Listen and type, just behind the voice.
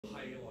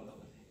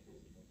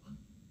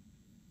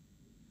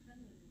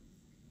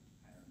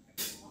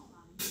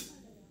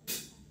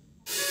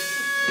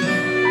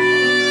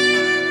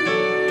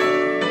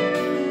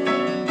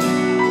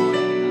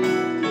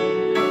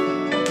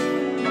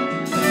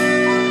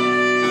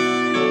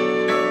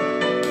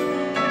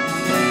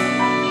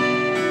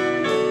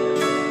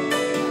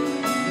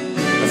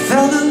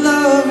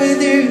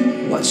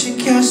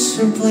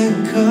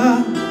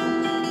Casablanca.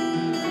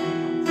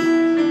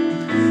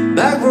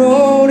 Back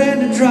road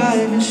and a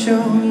driving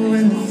show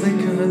and the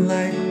flickering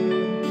light.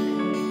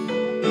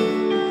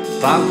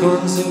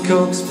 Popcorns and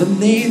cokes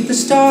beneath the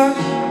stars.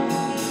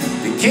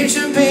 Drinking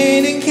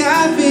champagne and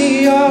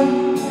caviar.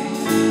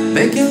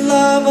 Making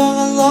love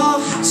on a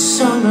long hot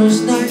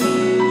summer's night.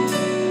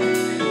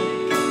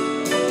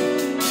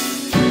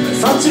 I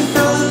thought you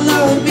fell in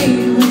love with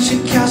me with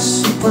your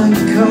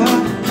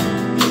Casablanca.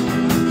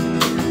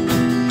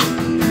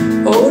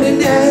 Holding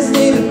hands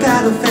near the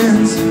battle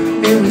fence.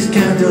 It was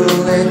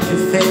candlelit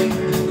café.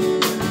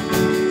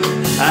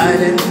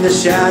 Hiding the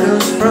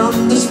shadows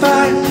from the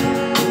spies.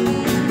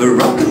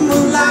 Moroccan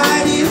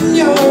moonlight in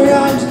your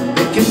eyes.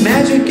 Making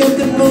magic at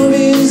the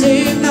movies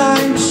in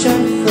night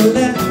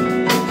Chevrolet.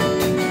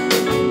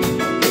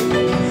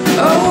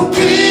 Oh,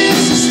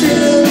 kiss is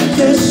still a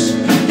kiss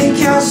in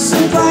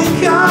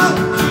Casablanca.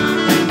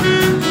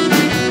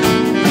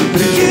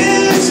 But a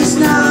kiss is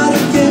not a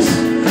kiss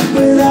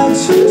without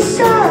you,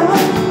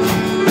 sigh.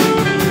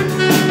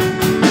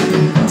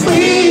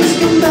 Please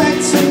come back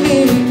to me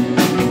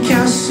in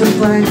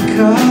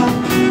Casablanca.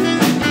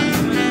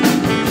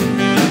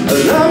 I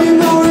love you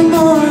more and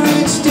more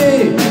each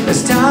day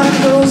as time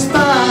goes by.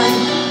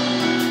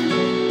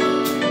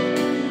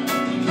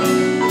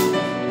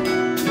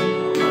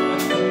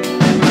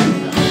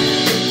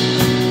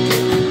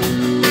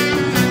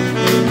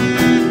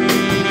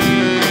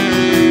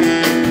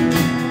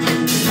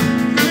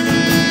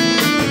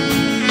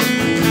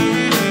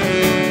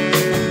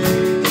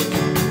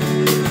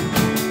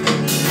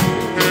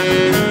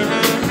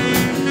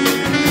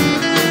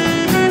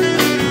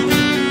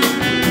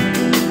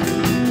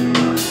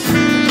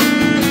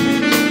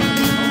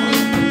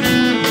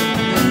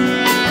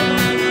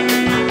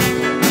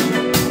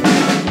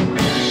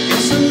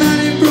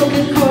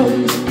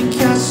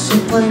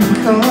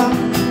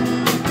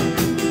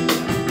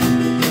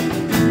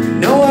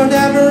 No, I've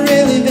never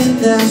really been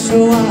there,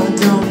 so I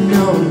don't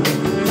know.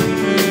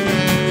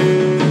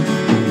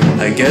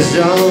 I guess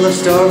our love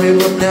story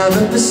will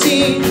never be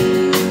seen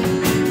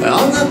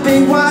on the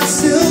big white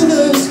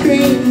silver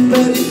screen.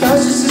 But it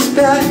felt just as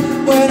bad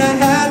when I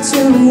had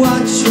to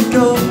watch you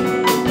go.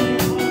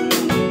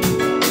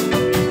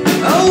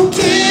 Oh,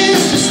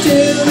 kiss is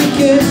still a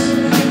kiss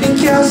in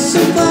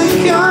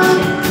Casablanca.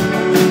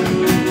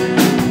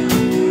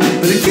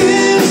 But a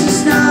kiss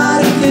is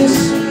not a kiss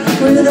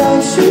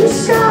without you,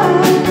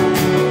 sigh.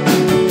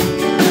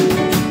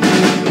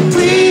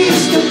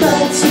 Please come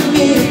back to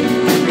me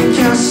in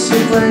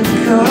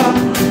Casablanca.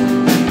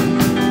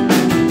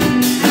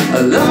 I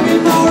love you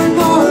more and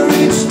more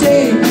each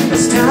day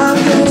as time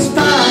goes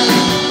by.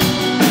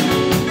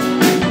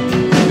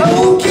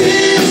 Oh,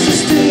 kiss is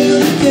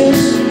still a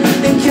kiss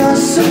in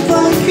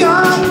Casablanca.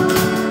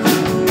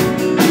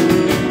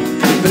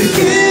 But a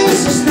kiss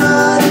is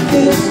not a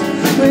kiss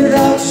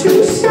without you,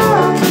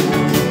 sigh.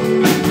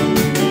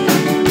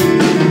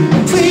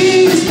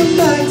 Please come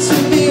back to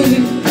me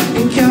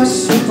in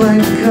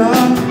Casablanca.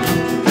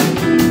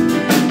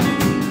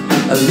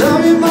 I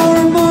love you more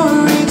and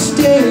more each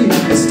day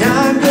as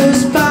time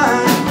goes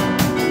by.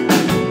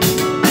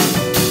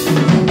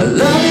 I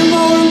love you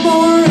more and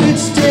more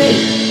each day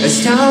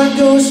as time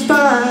goes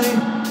by.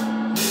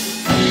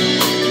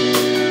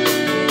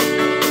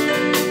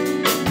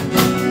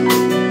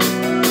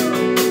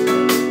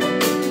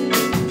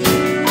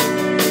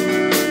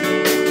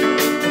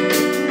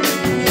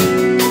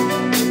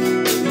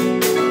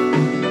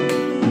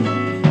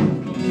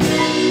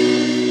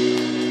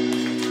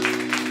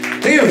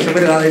 Thank you.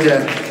 Somebody like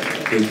that.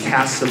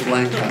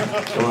 Casablanca.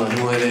 Come on,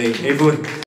 everyone.